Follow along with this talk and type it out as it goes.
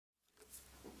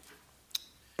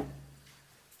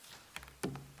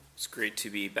It's great to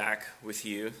be back with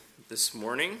you this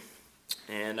morning,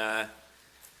 and I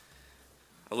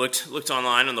looked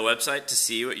online on the website to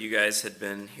see what you guys had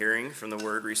been hearing from the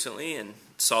Word recently, and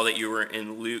saw that you were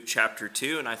in Luke chapter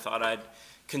 2, and I thought I'd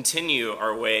continue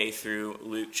our way through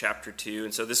Luke chapter 2.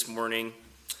 And so this morning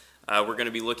we're going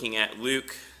to be looking at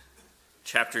Luke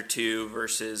chapter 2,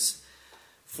 verses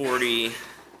 40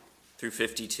 through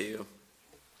 52.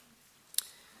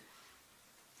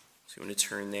 So you want to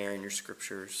turn there in your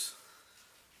scriptures.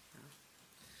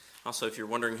 Also, if you're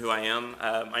wondering who I am,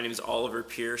 my name is Oliver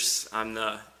Pierce. I'm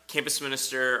the campus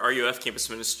minister, RUF campus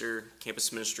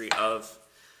ministry of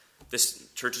this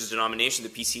church's denomination, the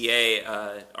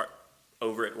PCA,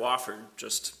 over at Wofford,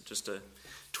 just a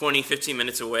 15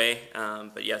 minutes away.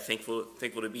 But yeah, thankful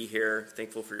to be here.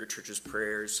 Thankful for your church's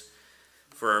prayers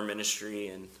for our ministry,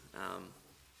 and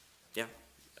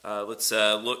let's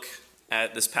look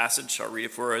at this passage. I'll read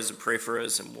it for us and pray for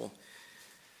us, and we'll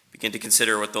begin to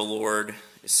consider what the Lord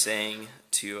is saying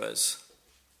to us.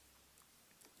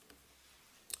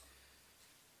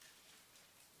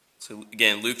 So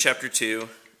again, Luke chapter 2,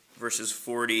 verses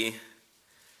 40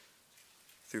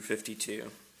 through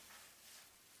 52.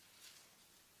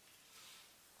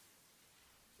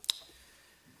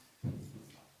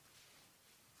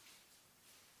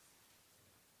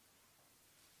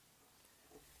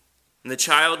 And the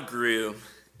child grew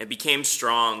and became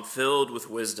strong, filled with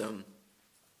wisdom,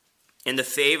 and the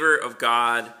favor of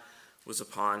God was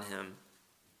upon him.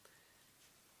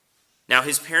 Now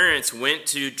his parents went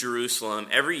to Jerusalem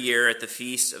every year at the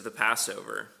feast of the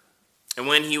Passover. And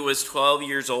when he was 12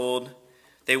 years old,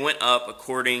 they went up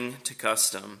according to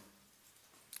custom.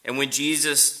 And when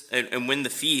the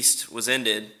feast was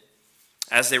ended,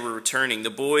 as they were returning, the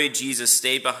boy Jesus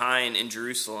stayed behind in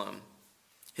Jerusalem.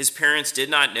 His parents did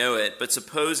not know it, but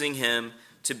supposing him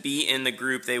to be in the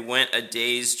group, they went a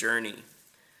day's journey.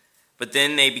 But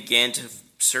then they began to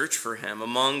search for him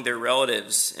among their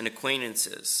relatives and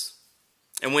acquaintances.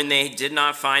 And when they did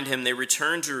not find him, they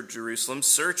returned to Jerusalem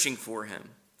searching for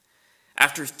him.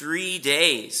 After 3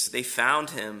 days, they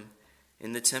found him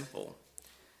in the temple,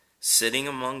 sitting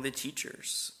among the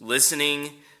teachers,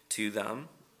 listening to them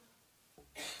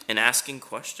and asking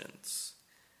questions.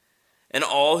 And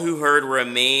all who heard were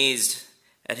amazed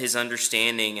at his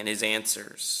understanding and his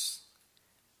answers.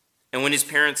 And when his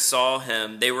parents saw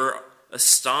him, they were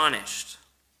astonished.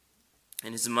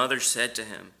 And his mother said to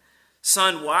him,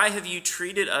 "Son, why have you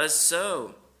treated us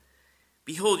so?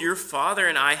 Behold, your father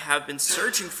and I have been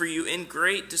searching for you in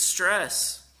great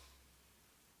distress."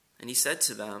 And he said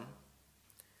to them,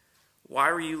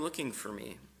 "Why were you looking for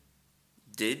me?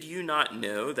 Did you not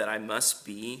know that I must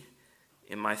be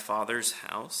in my father's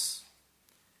house?"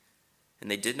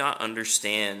 And they did not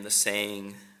understand the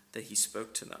saying that he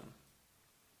spoke to them.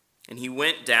 And he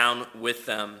went down with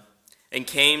them and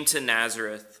came to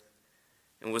Nazareth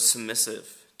and was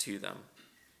submissive to them.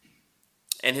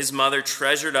 And his mother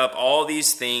treasured up all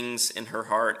these things in her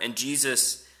heart. And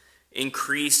Jesus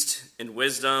increased in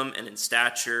wisdom and in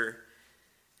stature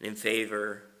and in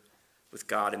favor with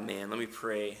God and man. Let me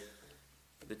pray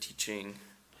for the teaching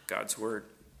of God's word.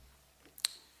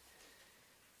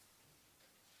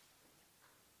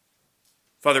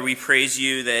 Father, we praise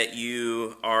you that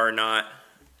you are not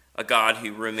a God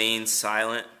who remains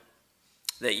silent,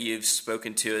 that you've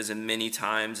spoken to us in many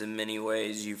times, in many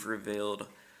ways. You've revealed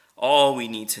all we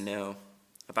need to know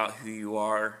about who you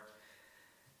are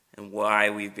and why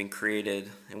we've been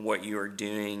created and what you are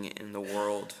doing in the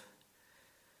world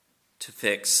to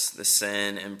fix the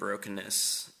sin and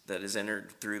brokenness that has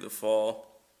entered through the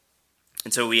fall.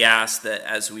 And so we ask that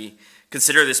as we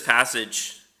consider this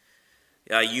passage,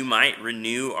 you might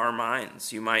renew our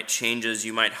minds. You might change us.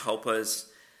 You might help us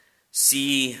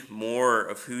see more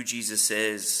of who Jesus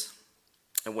is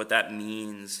and what that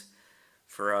means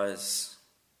for us.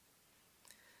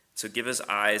 So give us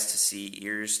eyes to see,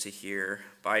 ears to hear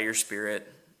by your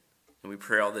Spirit. And we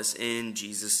pray all this in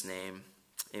Jesus' name.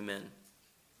 Amen.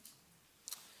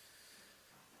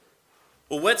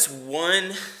 Well, what's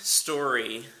one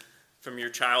story from your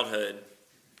childhood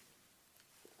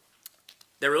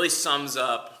that really sums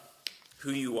up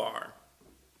who you are?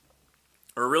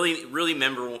 Or a really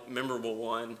memorable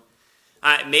one.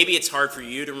 Maybe it's hard for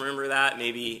you to remember that.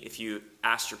 Maybe if you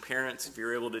asked your parents, if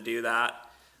you're able to do that,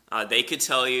 they could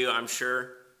tell you, I'm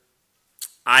sure.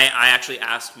 I actually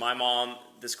asked my mom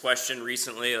this question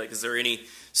recently, like, is there any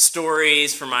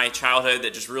stories from my childhood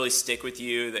that just really stick with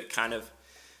you, that kind of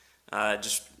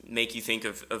just make you think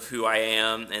of who I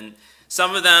am? And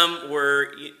some of them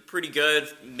were pretty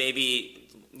good, maybe,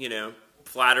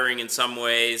 flattering in some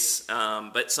ways,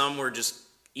 but some were just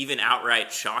even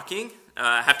outright shocking.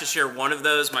 I have to share one of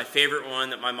those. My favorite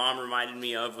one that my mom reminded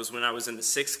me of was when I was in the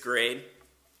 6th grade.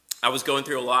 I was going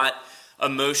through a lot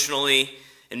emotionally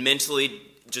and mentally,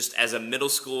 just as a middle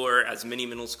schooler, as many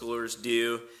middle schoolers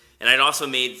do. And I'd also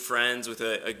made friends with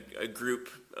a group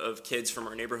of kids from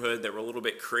our neighborhood that were a little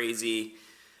bit crazy.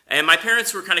 And my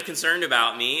parents were kind of concerned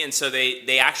about me, and so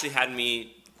they actually had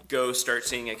me go start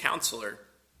seeing a counselor.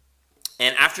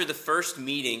 And after the first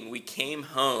meeting, we came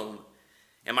home,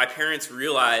 and my parents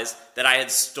realized that I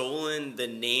had stolen the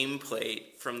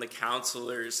nameplate from the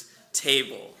counselor's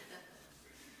table.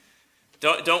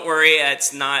 Don't worry,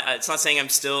 it's not saying I'm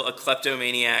still a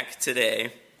kleptomaniac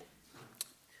today.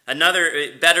 Another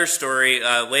better story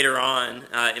later on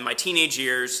in my teenage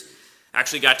years, I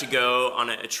actually got to go on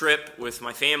a trip with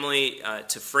my family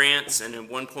to France, and at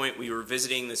one point we were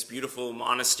visiting this beautiful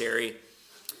monastery,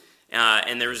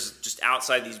 and there was just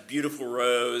outside these beautiful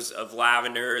rows of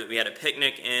lavender that we had a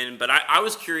picnic in. But I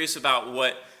was curious about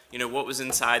what was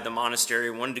inside the monastery.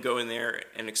 I wanted to go in there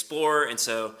and explore, and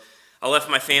so I left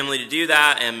my family to do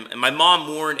that, and my mom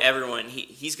warned everyone,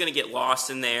 he's going to get lost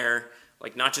in there,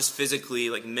 like not just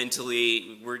physically, like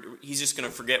mentally. He's just going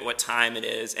to forget what time it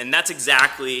is. And that's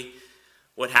exactly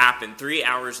what happened. 3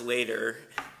 hours later,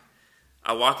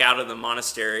 I walk out of the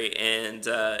monastery, and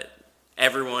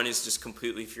everyone is just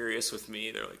completely furious with me.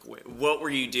 They're like, what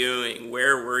were you doing?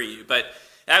 Where were you? But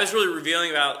that was really revealing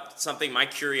about something, my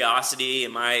curiosity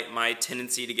and my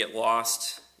tendency to get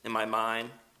lost in my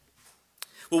mind.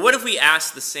 Well, what if we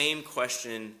ask the same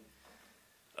question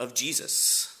of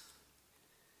Jesus?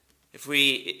 If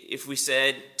we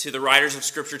said to the writers of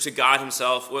Scripture, to God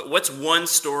himself, what's one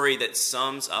story that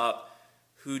sums up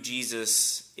who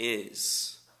Jesus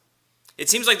is? It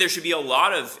seems like there should be a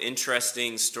lot of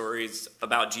interesting stories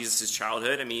about Jesus'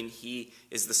 childhood. I mean, he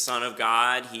is the Son of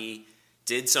God. He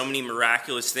did so many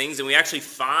miraculous things, and we actually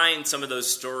find some of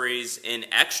those stories in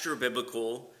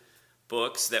extra-biblical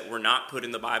books that were not put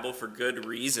in the Bible for good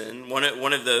reason.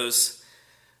 One of those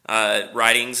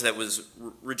writings that was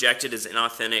rejected as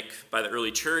inauthentic by the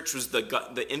early church was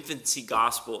the infancy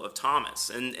gospel of Thomas.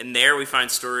 And there we find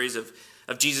stories of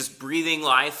Jesus breathing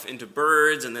life into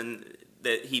birds, and then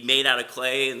that he made out of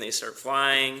clay and they start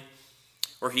flying.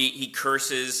 Or he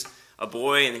curses a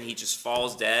boy and then he just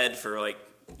falls dead for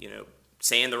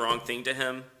saying the wrong thing to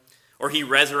him. Or he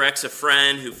resurrects a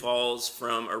friend who falls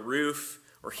from a roof,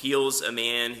 or heals a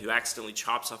man who accidentally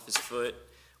chops off his foot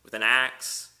with an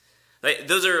axe.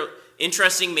 Those are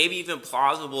interesting, maybe even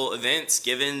plausible events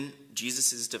given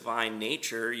Jesus' divine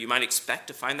nature. You might expect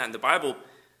to find that in the Bible.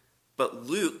 But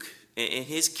Luke, in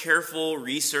his careful,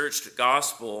 researched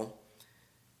gospel,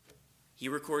 he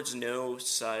records no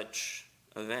such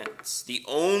events. The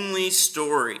only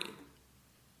story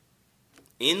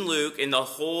in Luke, in the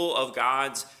whole of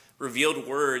God's revealed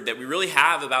word that we really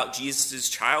have about Jesus'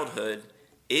 childhood,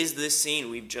 is this scene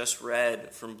we've just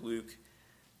read from Luke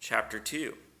chapter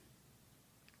 2.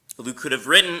 Luke could have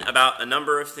written about a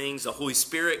number of things. The Holy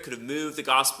Spirit could have moved the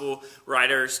gospel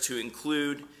writers to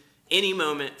include any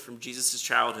moment from Jesus'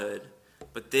 childhood,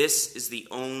 but this is the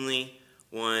only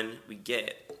one we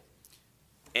get.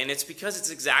 And it's because it's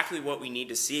exactly what we need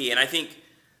to see. And I think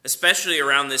especially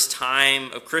around this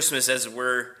time of Christmas, as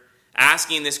we're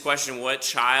asking this question, what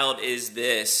child is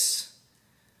this?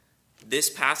 This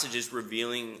passage is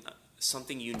revealing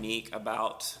something unique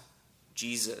about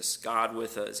Jesus, God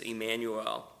with us,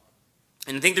 Emmanuel.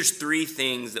 And I think there's 3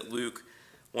 things that Luke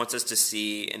wants us to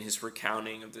see in his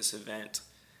recounting of this event.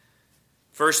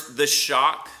 First, the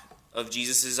shock of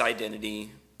Jesus'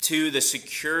 identity. 2, the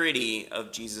security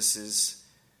of Jesus'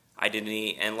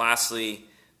 identity. And lastly,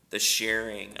 the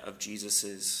sharing of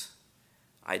Jesus'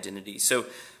 identity. So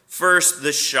first,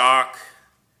 the shock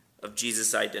of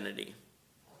Jesus' identity.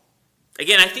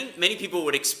 Again, I think many people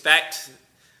would expect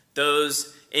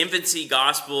those infancy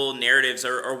gospel narratives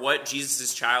or what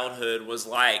Jesus' childhood was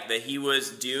like, that he was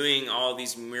doing all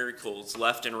these miracles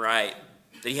left and right,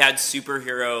 that he had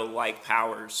superhero-like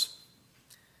powers.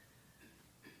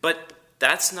 But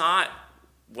that's not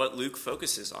what Luke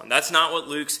focuses on. That's not what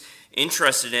Luke's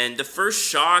interested in. The first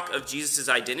shock of Jesus'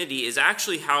 identity is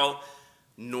actually how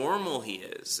normal he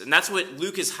is. And that's what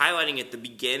Luke is highlighting at the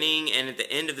beginning and at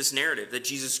the end of this narrative, that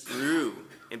Jesus grew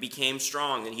and became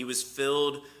strong, that he was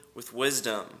filled with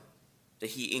wisdom, that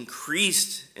he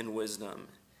increased in wisdom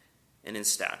and in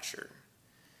stature.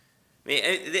 I mean,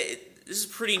 this is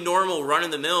pretty normal,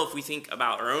 run-of-the-mill if we think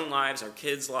about our own lives, our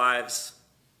kids' lives.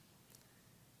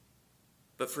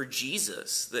 But for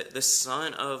Jesus, the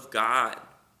Son of God,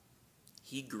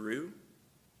 he grew.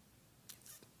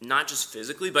 Not just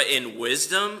physically, but in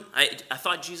wisdom. I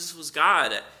thought Jesus was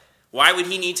God. Why would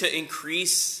he need to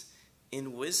increase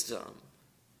in wisdom?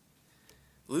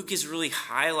 Luke is really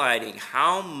highlighting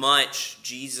how much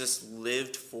Jesus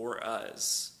lived for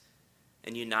us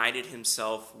and united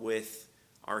himself with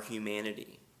our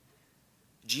humanity.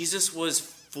 Jesus was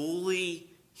fully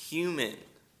human.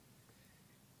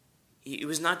 He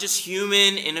was not just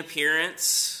human in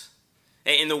appearance.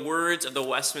 In the words of the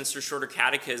Westminster Shorter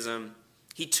Catechism,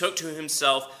 he took to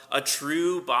himself a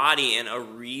true body and a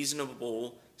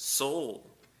reasonable soul.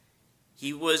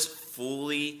 He was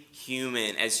fully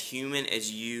human as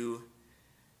you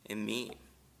and me.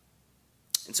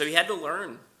 And so he had to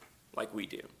learn like we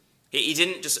do. He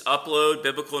didn't just upload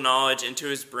biblical knowledge into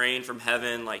his brain from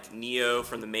heaven like Neo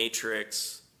from the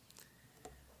Matrix.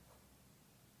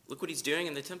 Look what he's doing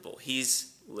in the temple.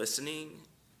 He's listening.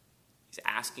 He's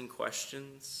asking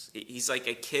questions. He's like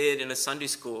a kid in a Sunday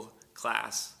school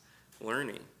class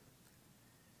learning.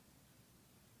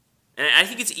 And I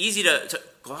think it's easy to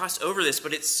gloss over this,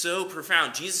 but it's so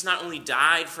profound. Jesus not only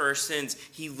died for our sins,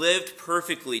 he lived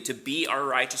perfectly to be our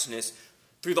righteousness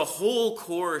through the whole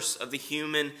course of the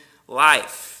human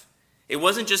life. It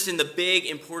wasn't just in the big,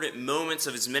 important moments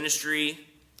of his ministry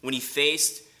when he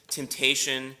faced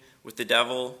temptation with the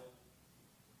devil.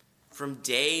 From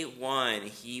day one,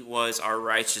 he was our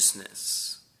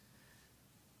righteousness.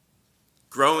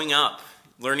 Growing up,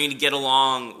 learning to get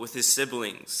along with his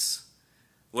siblings,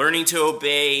 learning to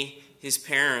obey his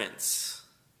parents,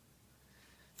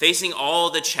 facing all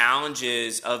the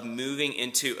challenges of moving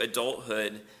into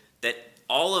adulthood that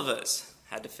all of us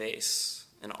had to face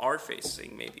and are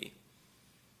facing maybe.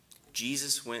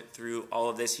 Jesus went through all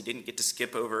of this. He didn't get to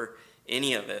skip over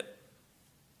any of it.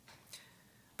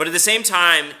 But at the same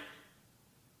time,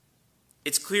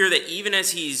 it's clear that even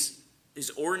as his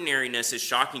ordinariness is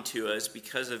shocking to us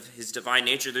because of his divine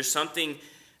nature, there's something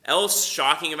else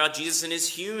shocking about Jesus and his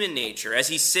human nature. As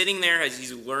he's sitting there, as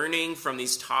he's learning from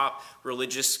these top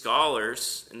religious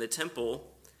scholars in the temple,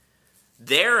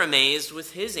 they're amazed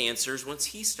with his answers once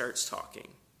he starts talking.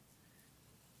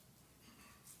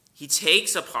 He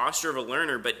takes a posture of a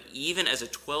learner, but even as a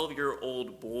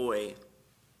 12-year-old boy,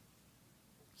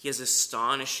 he has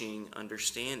astonishing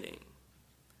understanding.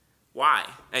 Why?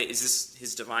 Is this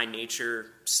his divine nature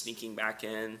sneaking back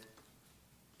in?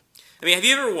 I mean, have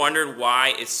you ever wondered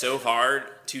why it's so hard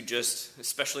to just,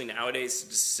 especially nowadays, to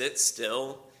just sit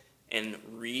still and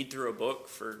read through a book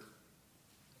for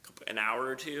an hour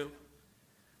or two?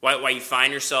 Why you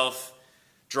find yourself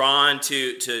drawn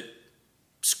to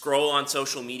scroll on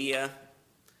social media?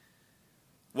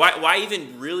 Why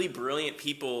even really brilliant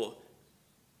people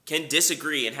can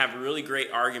disagree and have really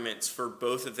great arguments for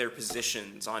both of their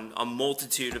positions on a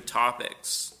multitude of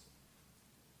topics?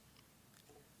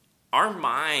 Our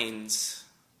minds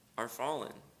are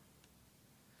fallen.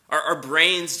 Our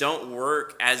brains don't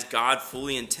work as God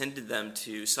fully intended them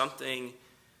to. Something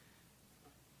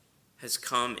has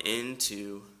come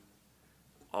into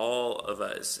all of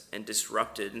us and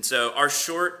disrupted. And so our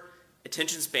short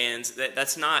attention spans,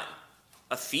 that's not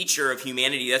a feature of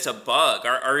humanity, that's a bug.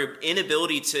 Our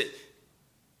inability to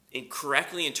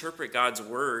correctly interpret God's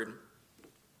word,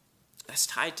 that's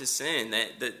tied to sin,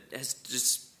 that has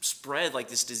just spread like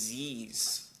this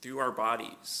disease through our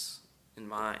bodies and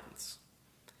minds.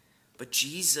 But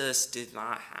Jesus did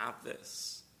not have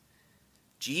this.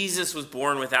 Jesus was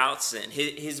born without sin.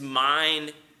 His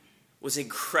mind was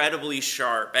incredibly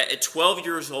sharp. At 12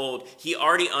 years old, he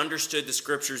already understood the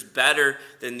scriptures better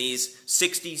than these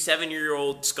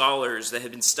 67-year-old scholars that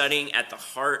had been studying at the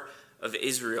heart of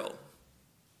Israel.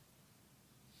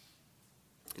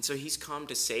 And so he's come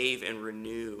to save and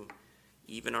renew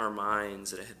even our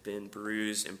minds that have been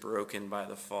bruised and broken by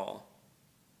the fall.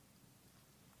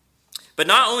 But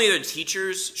not only are the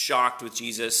teachers shocked with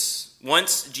Jesus,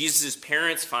 once Jesus'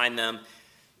 parents find him,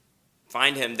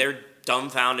 they're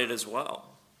dumbfounded as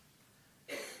well.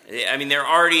 I mean, they're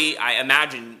already, I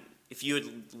imagine, if you had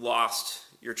lost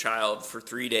your child for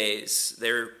 3 days,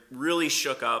 they're really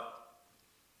shook up,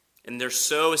 and they're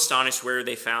so astonished where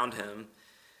they found him.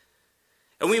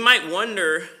 And we might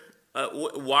wonder,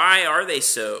 why are they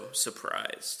so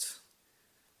surprised?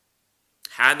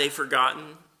 Had they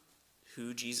forgotten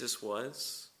who Jesus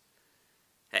was?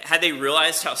 Had they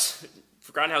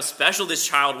forgotten how special this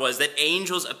child was, that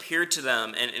angels appeared to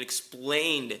them and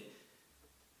explained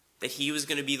that he was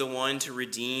going to be the one to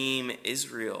redeem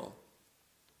Israel?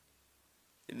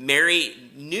 Mary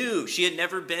knew she had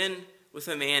never been with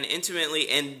a man intimately,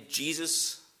 and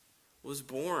Jesus was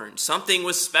born. Something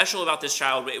was special about this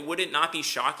child. Would it not be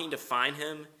shocking to find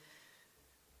him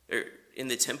in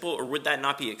the temple, or would that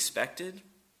not be expected?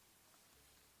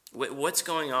 What's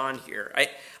going on here?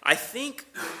 I think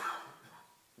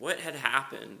what had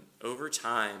happened over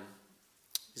time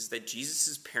is that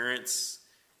Jesus' parents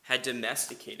had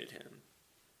domesticated him.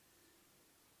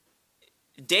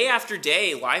 Day after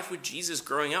day, life with Jesus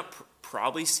growing up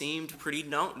probably seemed pretty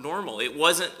normal. It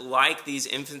wasn't like these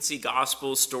infancy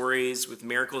gospel stories with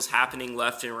miracles happening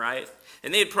left and right.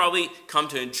 And they had probably come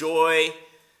to enjoy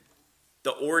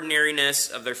the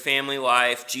ordinariness of their family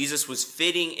life. Jesus was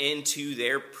fitting into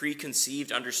their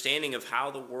preconceived understanding of how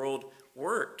the world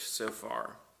worked so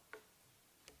far.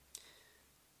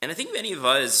 And I think many of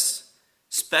us,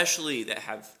 especially that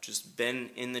have just been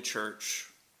in the church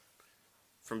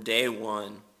from day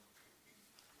one,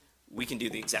 we can do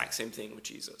the exact same thing with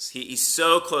Jesus. He's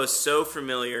so close, so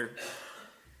familiar.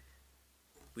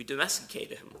 We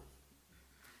domesticated him.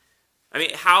 I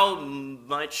mean, how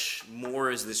much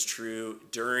more is this true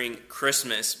during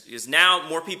Christmas? Because now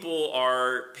more people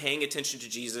are paying attention to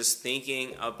Jesus,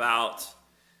 thinking about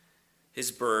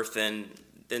his birth than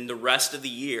the rest of the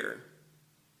year.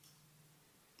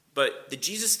 But the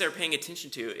Jesus they're paying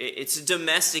attention to, it's a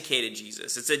domesticated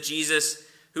Jesus. It's a Jesus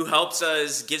who helps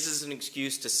us, gives us an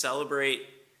excuse to celebrate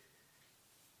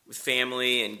with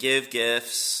family and give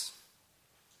gifts.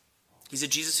 He's a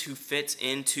Jesus who fits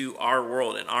into our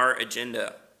world and our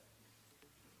agenda.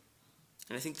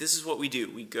 And I think this is what we do.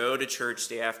 We go to church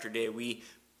day after day. We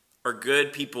are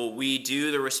good people. We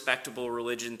do the respectable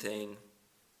religion thing.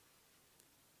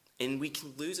 And we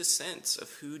can lose a sense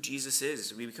of who Jesus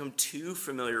is. We become too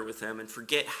familiar with him and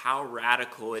forget how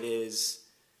radical it is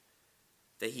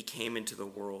that he came into the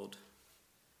world.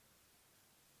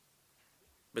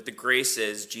 But the grace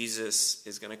is Jesus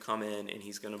is going to come in and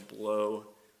he's going to blow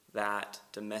that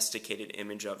domesticated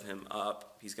image of him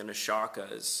up. He's going to shock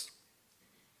us.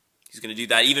 He's going to do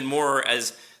that even more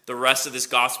as the rest of this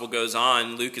gospel goes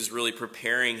on. Luke is really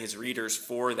preparing his readers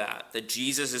for that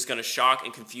Jesus is going to shock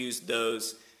and confuse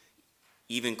those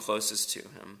even closest to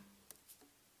him.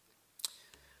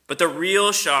 But the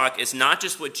real shock is not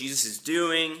just what Jesus is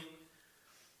doing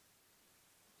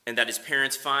and that his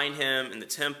parents find him in the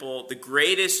temple. The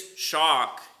greatest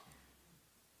shock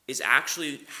is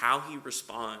actually how he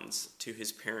responds to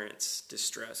his parents'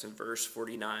 distress. In verse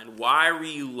 49, "Why were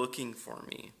you looking for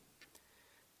me?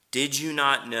 Did you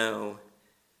not know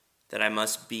that I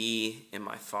must be in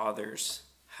my Father's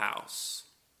house?"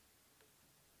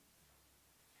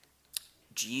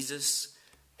 Jesus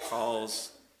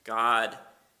calls God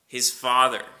his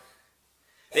Father.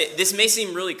 This may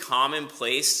seem really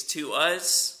commonplace to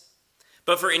us,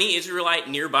 but for any Israelite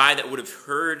nearby that would have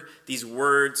heard these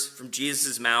words from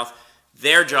Jesus' mouth,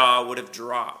 their jaw would have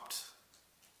dropped.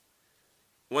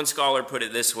 One scholar put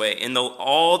it this way: in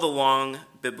all the long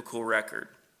biblical record,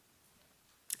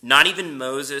 not even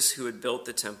Moses, who had built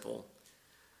the temple,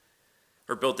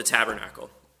 or built the tabernacle,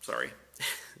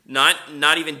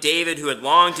 not even David, who had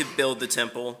longed to build the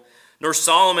temple, nor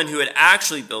Solomon, who had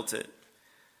actually built it.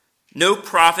 No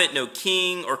prophet, no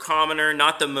king or commoner,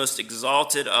 not the most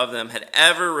exalted of them, had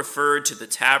ever referred to the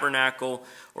tabernacle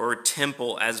or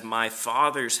temple as my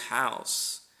Father's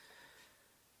house.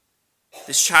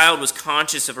 This child was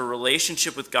conscious of a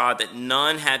relationship with God that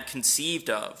none had conceived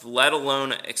of, let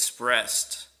alone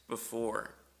expressed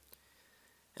before.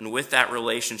 And with that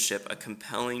relationship, a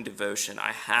compelling devotion.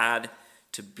 I had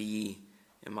to be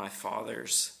in my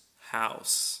Father's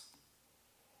house.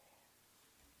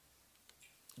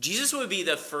 Jesus would be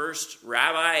the first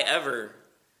rabbi ever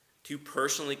to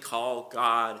personally call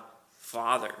God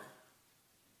Father.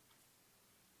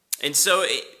 And so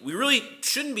we really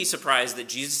shouldn't be surprised that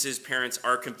Jesus' parents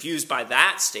are confused by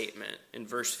that statement in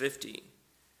verse 50.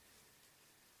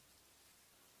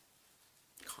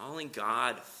 Calling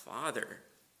God Father.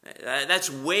 That's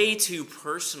way too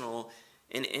personal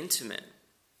and intimate.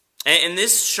 And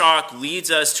this shock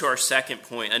leads us to our second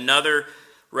point, another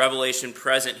revelation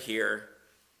present here: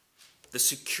 the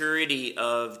security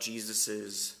of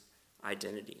Jesus'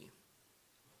 identity.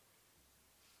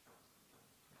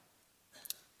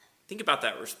 Think about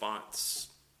that response.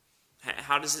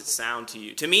 How does it sound to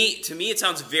you? To me, it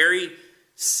sounds very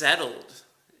settled.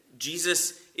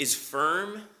 Jesus is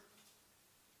firm,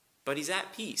 but he's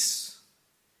at peace.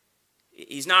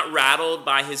 He's not rattled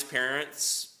by his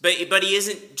parents, but he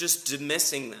isn't just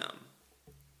dismissing them.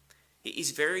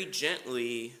 He's very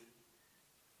gently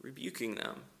rebuking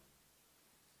them.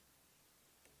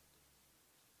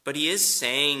 But he is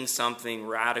saying something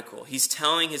radical. He's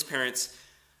telling his parents,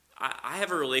 I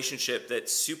have a relationship that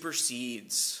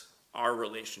supersedes our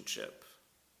relationship.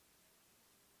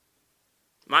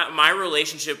 My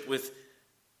relationship with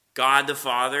God the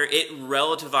Father, it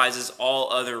relativizes all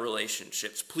other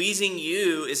relationships. Pleasing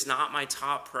you is not my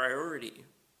top priority.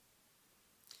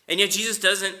 And yet Jesus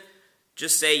doesn't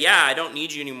just say, yeah, I don't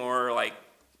need you anymore, like,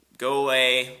 go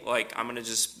away, like, I'm going to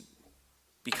just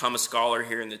become a scholar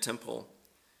here in the temple.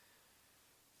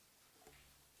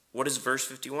 What does verse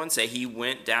 51 say? He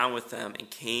went down with them and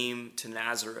came to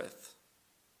Nazareth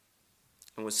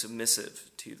and was submissive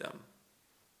to them.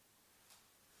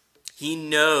 He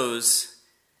knows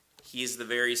he is the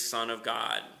very Son of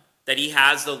God, that he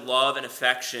has the love and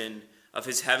affection of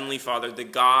his heavenly Father, the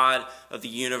God of the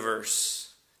universe,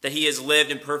 that he has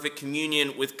lived in perfect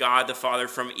communion with God the Father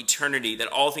from eternity, that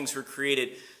all things were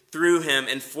created through him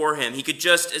and for him. He could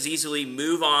just as easily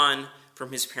move on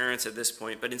from his parents at this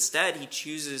point, but instead he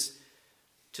chooses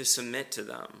to submit to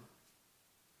them.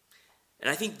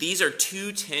 And I think these are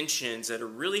two tensions that are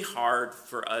really hard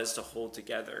for us to hold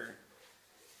together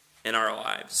in our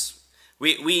lives.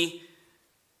 We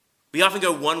often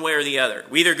go one way or the other.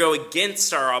 We either go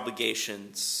against our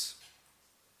obligations,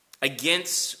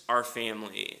 against our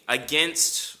family,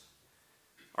 against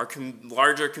our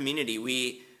larger community.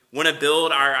 We want to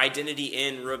build our identity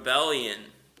in rebellion,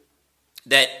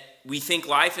 that we think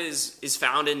life is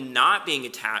found in not being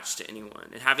attached to anyone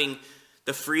and having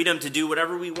the freedom to do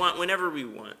whatever we want whenever we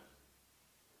want.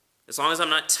 As long as I'm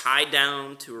not tied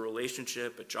down to a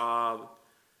relationship, a job,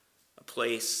 a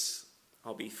place,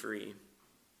 I'll be free.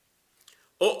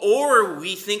 Or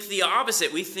we think the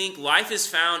opposite. We think life is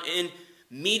found in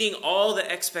meeting all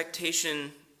the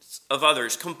expectations of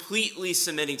others, completely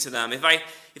submitting to them. If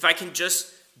I can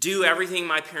just do everything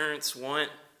my parents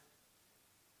want,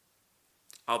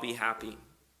 I'll be happy.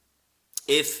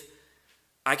 If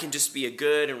I can just be a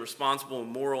good and responsible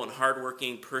and moral and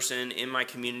hardworking person in my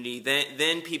community,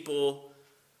 then people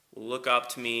will look up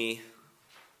to me.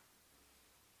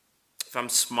 If I'm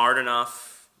smart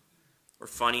enough or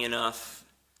funny enough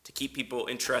to keep people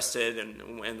interested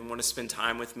and want to spend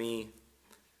time with me,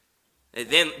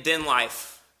 then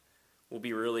life will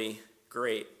be really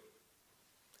great.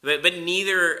 But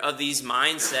neither of these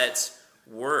mindsets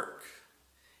work.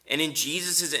 And in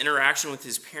Jesus' interaction with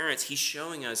his parents, he's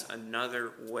showing us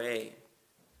another way.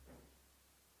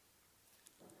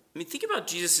 I mean, think about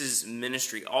Jesus'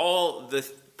 ministry, all the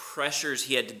pressures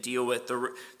he had to deal with,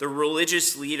 the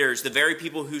religious leaders, the very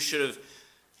people who should have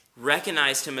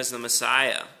recognized him as the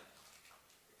Messiah,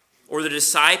 or the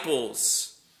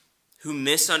disciples who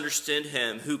misunderstood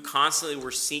him, who constantly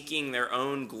were seeking their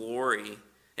own glory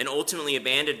and ultimately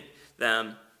abandoned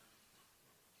them.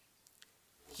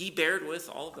 He bared with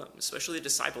all of them, especially the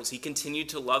disciples. He continued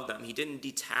to love them. He didn't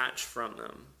detach from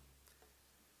them.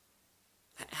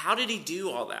 How did he do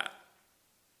all that?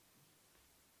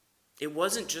 It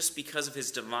wasn't just because of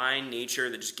his divine nature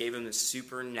that just gave him this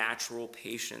supernatural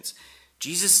patience.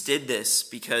 Jesus did this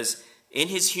because in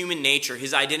his human nature,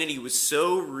 his identity was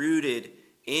so rooted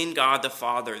in God the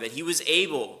Father that he was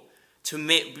able to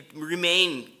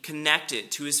remain connected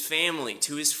to his family,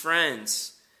 to his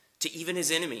friends, to even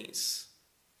his enemies,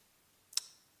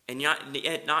 and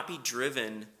yet not be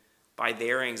driven by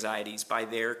their anxieties, by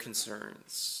their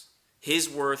concerns. His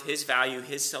worth, his value,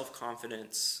 his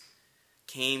self-confidence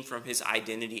came from his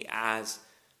identity as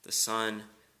the Son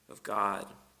of God.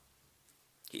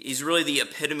 He's really the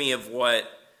epitome of what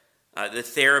the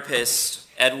therapist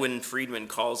Edwin Friedman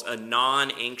calls a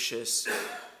non-anxious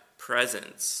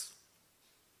presence.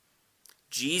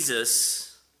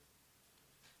 Jesus,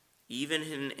 even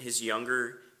in his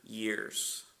younger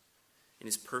years, in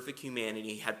his perfect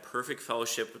humanity, had perfect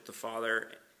fellowship with the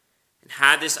Father and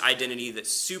had this identity that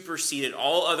superseded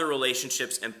all other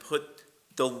relationships and put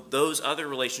those other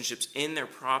relationships in their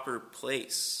proper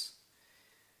place.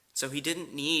 So he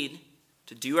didn't need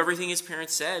to do everything his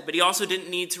parents said, but he also didn't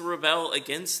need to rebel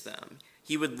against them.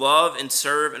 He would love and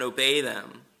serve and obey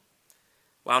them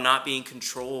while not being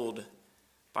controlled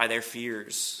by their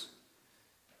fears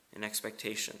and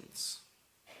expectations.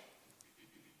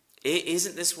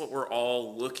 Isn't this what we're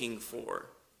all looking for?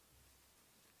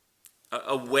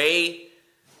 A way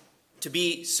to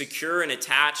be secure and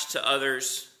attached to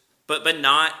others, but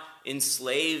not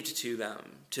enslaved to them,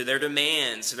 to their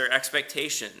demands, to their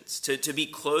expectations, to be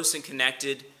close and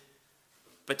connected,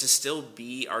 but to still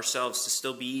be ourselves, to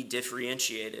still be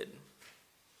differentiated.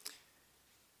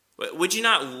 Would you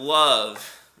not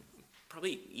love,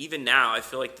 probably even now, I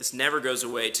feel like this never goes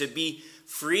away, to be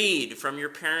freed from your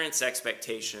parents'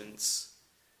 expectations,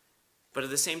 but at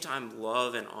the same time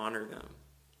love and honor them?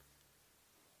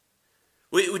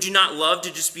 Would you not love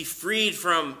to just be freed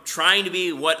from trying to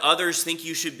be what others think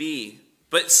you should be,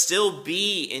 but still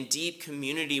be in deep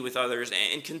community with others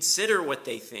and consider what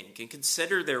they think and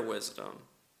consider their wisdom?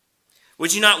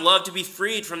 Would you not love to be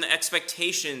freed from the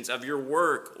expectations of your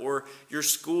work or your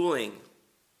schooling,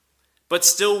 but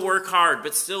still work hard,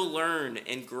 but still learn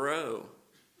and grow,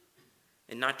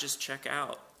 and not just check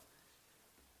out.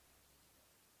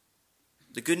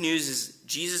 The good news is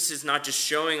Jesus is not just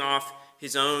showing off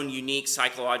his own unique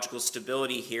psychological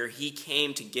stability here. He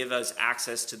came to give us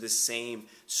access to the same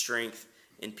strength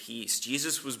and peace.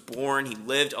 Jesus was born. He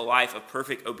lived a life of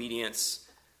perfect obedience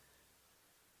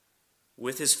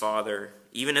with his Father,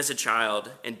 even as a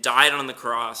child, and died on the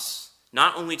cross,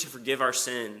 not only to forgive our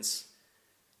sins,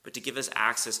 but to give us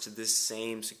access to this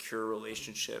same secure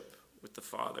relationship with the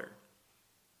Father.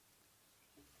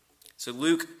 So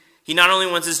Luke, he not only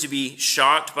wants us to be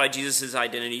shocked by Jesus'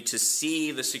 identity, to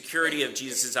see the security of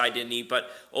Jesus' identity,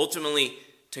 but ultimately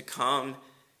to come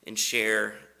and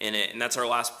share in it. And that's our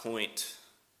last point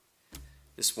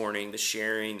this morning, the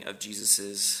sharing of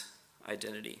Jesus'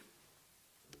 identity.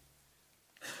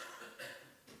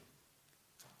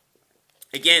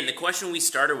 Again, the question we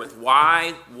started with,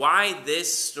 why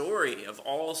this story of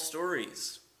all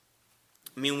stories?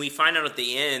 I mean, we find out at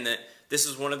the end that this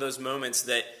is one of those moments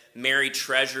that Mary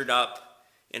treasured up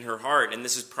in her heart, and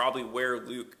this is probably where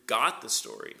Luke got the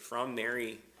story, from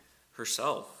Mary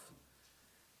herself.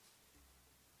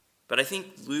 But I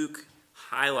think Luke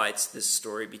highlights this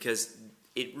story because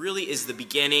it really is the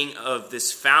beginning of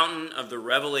this fountain of the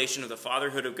revelation of the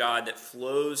fatherhood of God that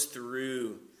flows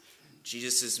through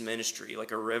Jesus' ministry like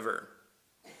a river.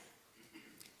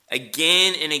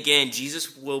 Again and again,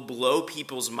 Jesus will blow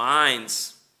people's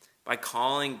minds by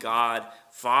calling God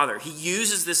Father. He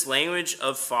uses this language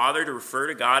of Father to refer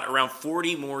to God around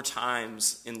 40 more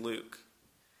times in Luke.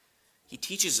 He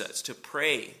teaches us to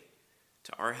pray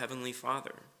to our Heavenly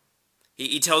Father.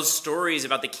 He tells stories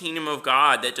about the kingdom of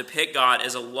God that depict God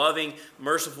as a loving,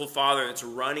 merciful Father that's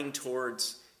running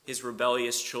towards his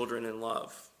rebellious children in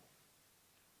love.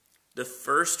 The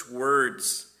first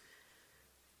words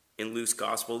in Luke's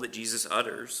gospel that Jesus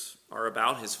utters are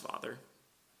about his Father,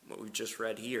 what we've just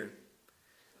read here.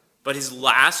 But his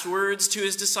last words to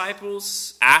his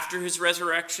disciples after his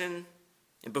resurrection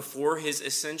and before his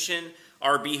ascension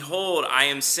are, "Behold, I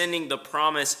am sending the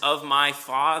promise of my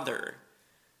Father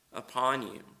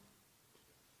upon you."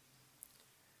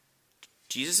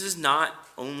 Jesus is not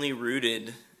only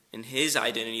rooted in his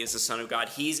identity as the Son of God,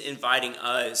 he's inviting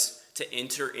us to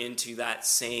enter into that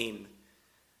same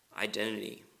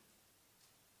identity.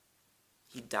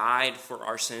 He died for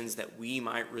our sins that we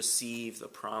might receive the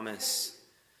promise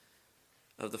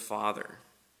of the Father.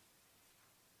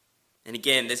 And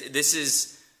again, this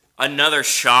is another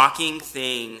shocking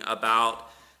thing about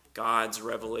God's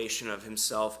revelation of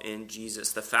himself in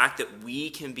Jesus. The fact that we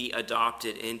can be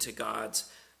adopted into God's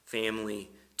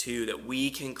family too, that we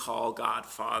can call God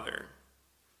Father.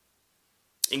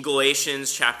 In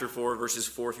Galatians chapter 4, verses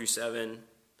 4 through 7,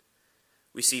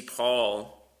 we see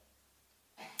Paul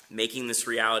making this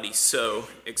reality so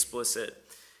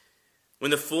explicit. When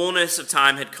the fullness of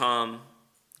time had come,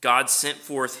 God sent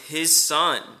forth his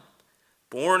Son,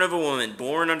 born of a woman,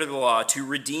 born under the law, to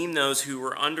redeem those who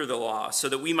were under the law, so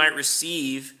that we might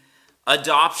receive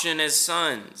adoption as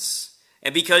sons.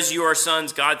 And because you are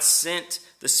sons, God sent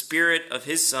the Spirit of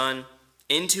his Son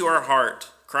into our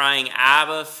heart, crying,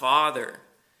 "Abba, Father."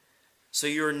 So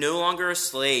you are no longer a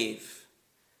slave,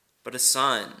 but a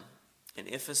son. And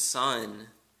if a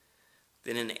son,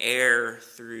 then an heir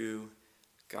through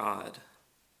God.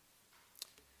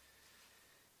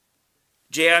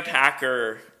 J.I.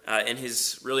 Packer, in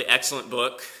his really excellent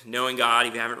book, Knowing God,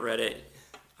 if you haven't read it,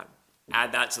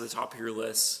 add that to the top of your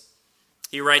list.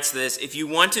 He writes this: "If you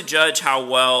want to judge how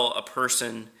well a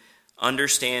person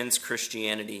understands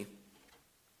Christianity,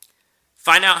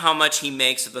 find out how much he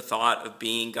makes of the thought of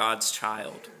being God's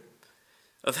child,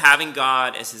 of having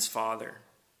God as his Father.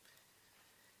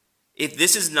 If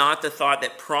this is not the thought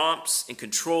that prompts and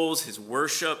controls his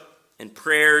worship and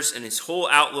prayers and his whole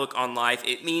outlook on life,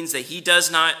 it means that he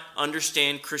does not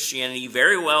understand Christianity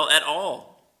very well at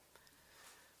all.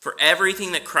 For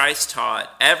everything that Christ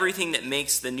taught, everything that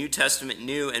makes the New Testament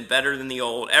new and better than the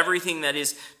Old, everything that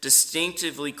is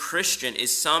distinctively Christian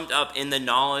is summed up in the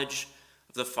knowledge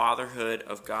of the fatherhood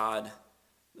of God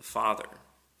the Father."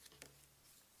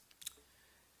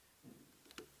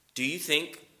 Do you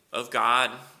think of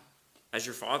God as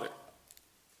your Father?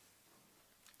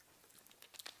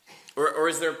 Or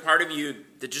is there a part of you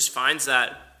that just finds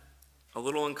that a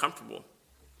little uncomfortable,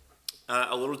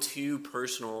 a little too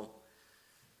personal?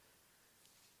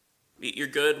 You're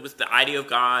good with the idea of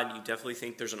God. You definitely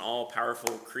think there's an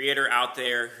all-powerful creator out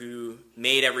there who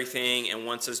made everything and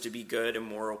wants us to be good and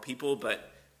moral people,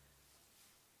 but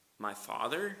my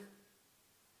Father?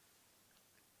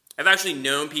 I've actually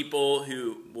known people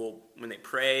who will, when they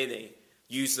pray, they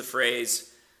use the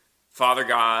phrase, Father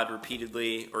God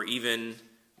repeatedly, or even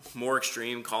more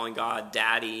extreme, calling God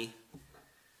Daddy,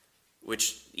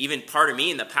 which even part of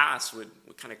me in the past would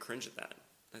kind of cringe at that.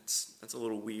 That's a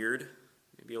little weird,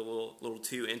 maybe a little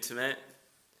too intimate.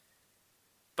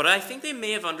 But I think they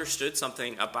may have understood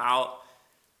something about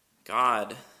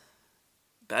God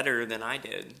better than I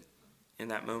did in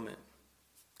that moment.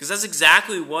 Because that's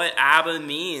exactly what Abba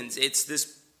means. It's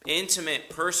this intimate,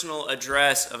 personal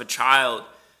address of a child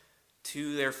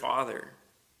to their father.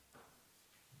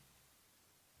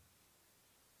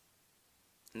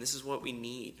 And this is what we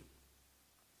need.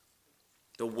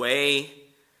 The way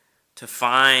to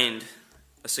find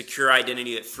a secure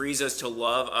identity that frees us to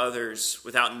love others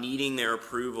without needing their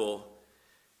approval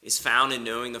is found in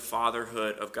knowing the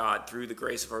fatherhood of God through the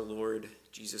grace of our Lord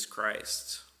Jesus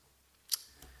Christ.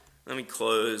 Let me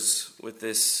close with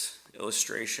this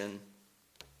illustration.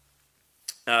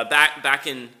 Back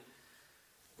in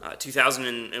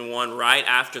 2001, right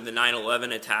after the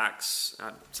 9/11 attacks,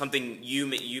 something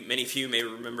many of you may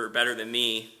remember better than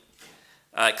me,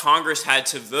 Congress had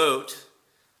to vote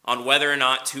on whether or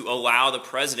not to allow the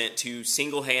president to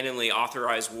single-handedly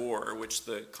authorize war, which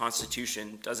the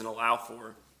Constitution doesn't allow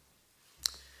for.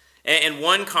 And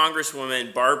one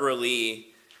Congresswoman, Barbara Lee,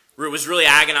 was really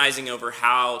agonizing over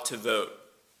how to vote.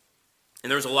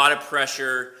 And there was a lot of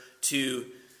pressure to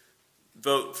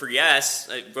vote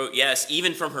yes,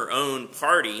 even from her own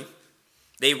party.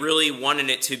 They really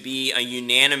wanted it to be a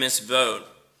unanimous vote.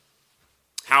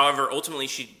 However, ultimately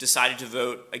she decided to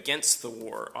vote against the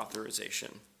war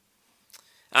authorization.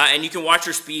 And you can watch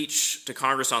her speech to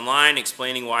Congress online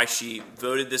explaining why she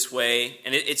voted this way.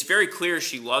 And it's very clear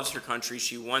she loves her country.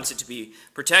 She wants it to be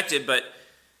protected. But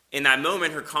in that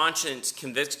moment, her conscience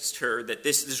convinced her that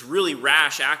this really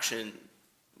rash action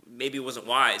maybe wasn't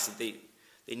wise, that they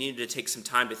needed to take some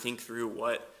time to think through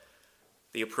what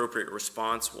the appropriate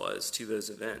response was to those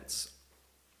events.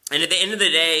 And at the end of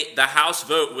the day, the House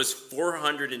vote was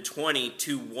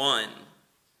 420-1.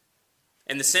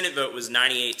 And the Senate vote was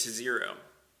 98-0.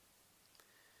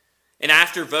 And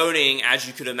after voting, as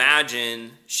you could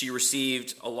imagine, she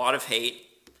received a lot of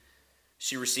hate.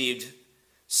 She received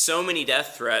so many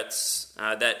death threats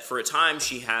that for a time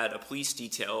she had a police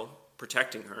detail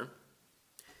protecting her.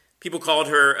 People called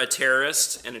her a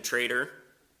terrorist and a traitor.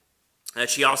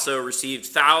 She also received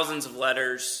thousands of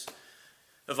letters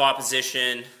of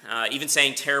opposition, even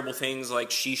saying terrible things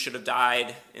like she should have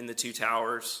died in the Two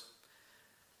Towers.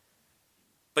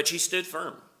 But she stood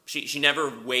firm. She never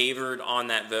wavered on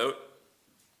that vote.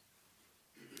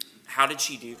 How did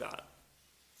she do that?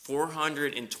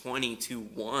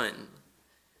 420-1.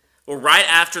 Well, right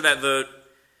after that vote,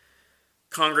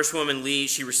 Congresswoman Lee,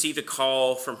 she received a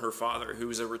call from her father, who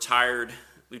was a retired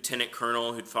lieutenant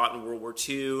colonel who'd fought in World War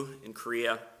II in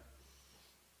Korea.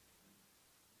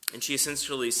 And she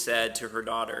essentially said to her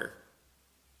daughter,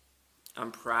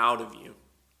 "I'm proud of you."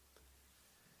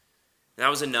 And that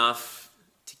was enough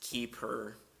to keep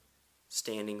her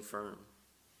standing firm.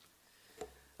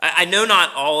 I know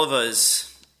not all of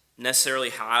us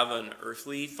necessarily have an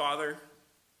earthly father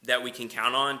that we can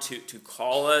count on to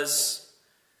call us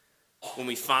when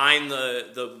we find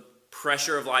the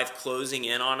pressure of life closing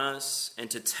in on us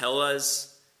and to tell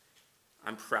us,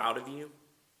 "I'm proud of you."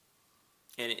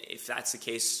 And if that's the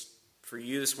case for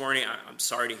you this morning, I'm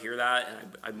sorry to hear that,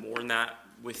 and I mourn that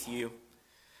with you.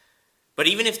 But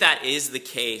even if that is the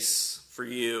case for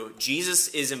you, Jesus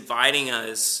is inviting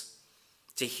us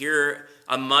to hear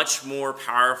a much more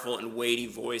powerful and weighty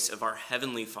voice of our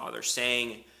Heavenly Father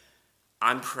saying,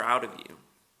 "I'm proud of you."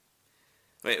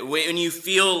 When you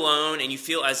feel alone and you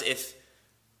feel as if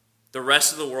the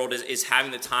rest of the world is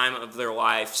having the time of their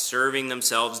life, serving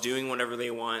themselves, doing whatever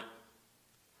they want,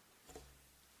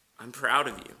 I'm proud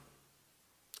of you.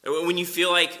 When you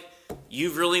feel like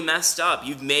you've really messed up,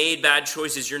 you've made bad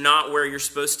choices, you're not where you're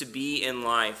supposed to be in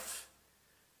life,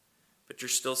 but you're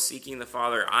still seeking the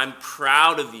Father, I'm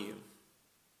proud of you.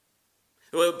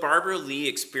 What Barbara Lee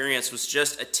experienced was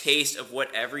just a taste of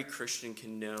what every Christian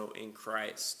can know in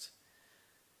Christ.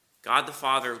 God the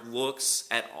Father looks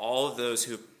at all of those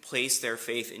who have placed their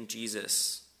faith in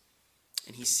Jesus,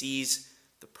 and he sees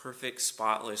the perfect,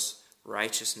 spotless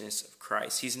righteousness of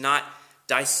Christ. He's not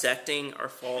dissecting our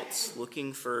faults,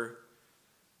 looking for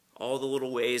all the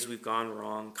little ways we've gone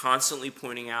wrong, constantly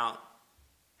pointing out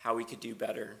how we could do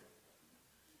better.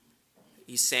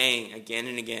 He's saying again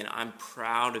and again, "I'm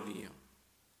proud of you."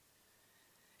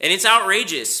 And it's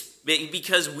outrageous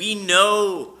because we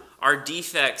know our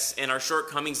defects and our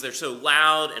shortcomings. They're so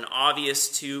loud and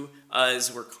obvious to us.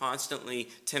 We're constantly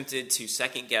tempted to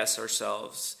second guess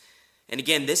ourselves. And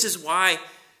again, this is why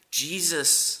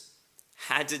Jesus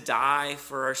had to die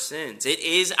for our sins. It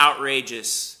is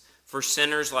outrageous for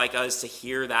sinners like us to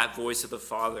hear that voice of the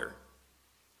Father.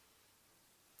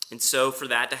 And so for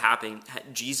that to happen,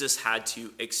 Jesus had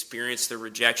to experience the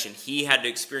rejection. He had to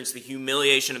experience the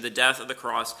humiliation of the death of the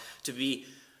cross to be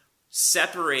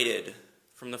separated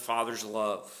from the Father's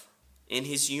love in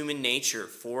his human nature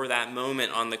for that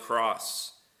moment on the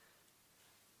cross,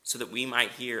 so that we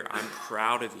might hear, I'm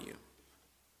proud of you.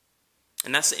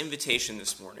 And that's the invitation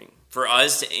this morning, for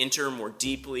us to enter more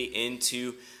deeply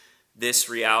into this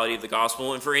reality of the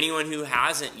gospel, and for anyone who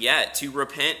hasn't yet, to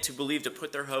repent, to believe, to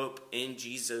put their hope in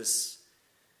Jesus,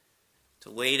 to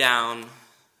lay down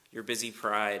your busy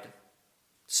pride,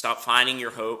 stop finding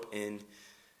your hope in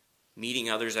meeting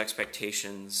others'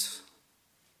 expectations,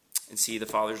 and see the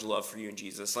Father's love for you in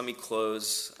Jesus. Let me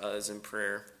close as in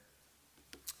prayer.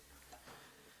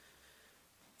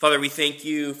 Father, we thank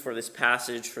you for this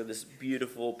passage, for this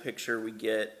beautiful picture we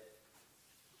get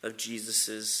of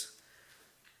Jesus'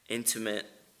 intimate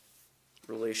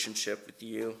relationship with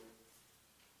you,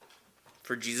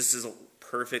 for Jesus'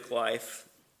 perfect life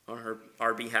on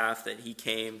our behalf, that he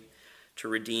came to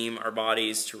redeem our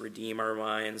bodies, to redeem our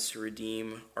minds, to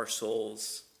redeem our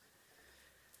souls.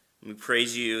 And we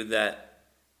praise you that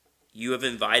you have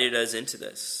invited us into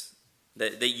this,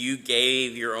 that you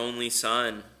gave your only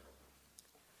Son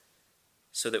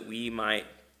so that we might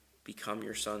become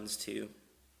your sons too.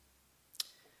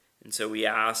 And so we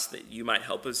ask that you might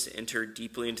help us to enter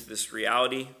deeply into this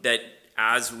reality, that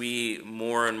as we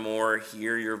more and more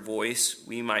hear your voice,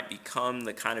 we might become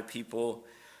the kind of people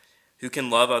who can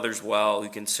love others well, who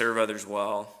can serve others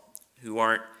well, who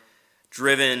aren't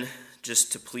driven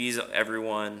just to please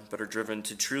everyone, but are driven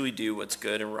to truly do what's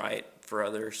good and right for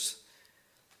others.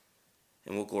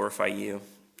 And we'll glorify you.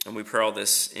 And we pray all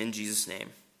this in Jesus' name.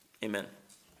 Amen.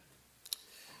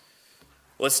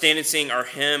 Let's stand and sing our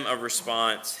hymn of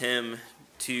response, hymn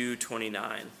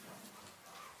 229.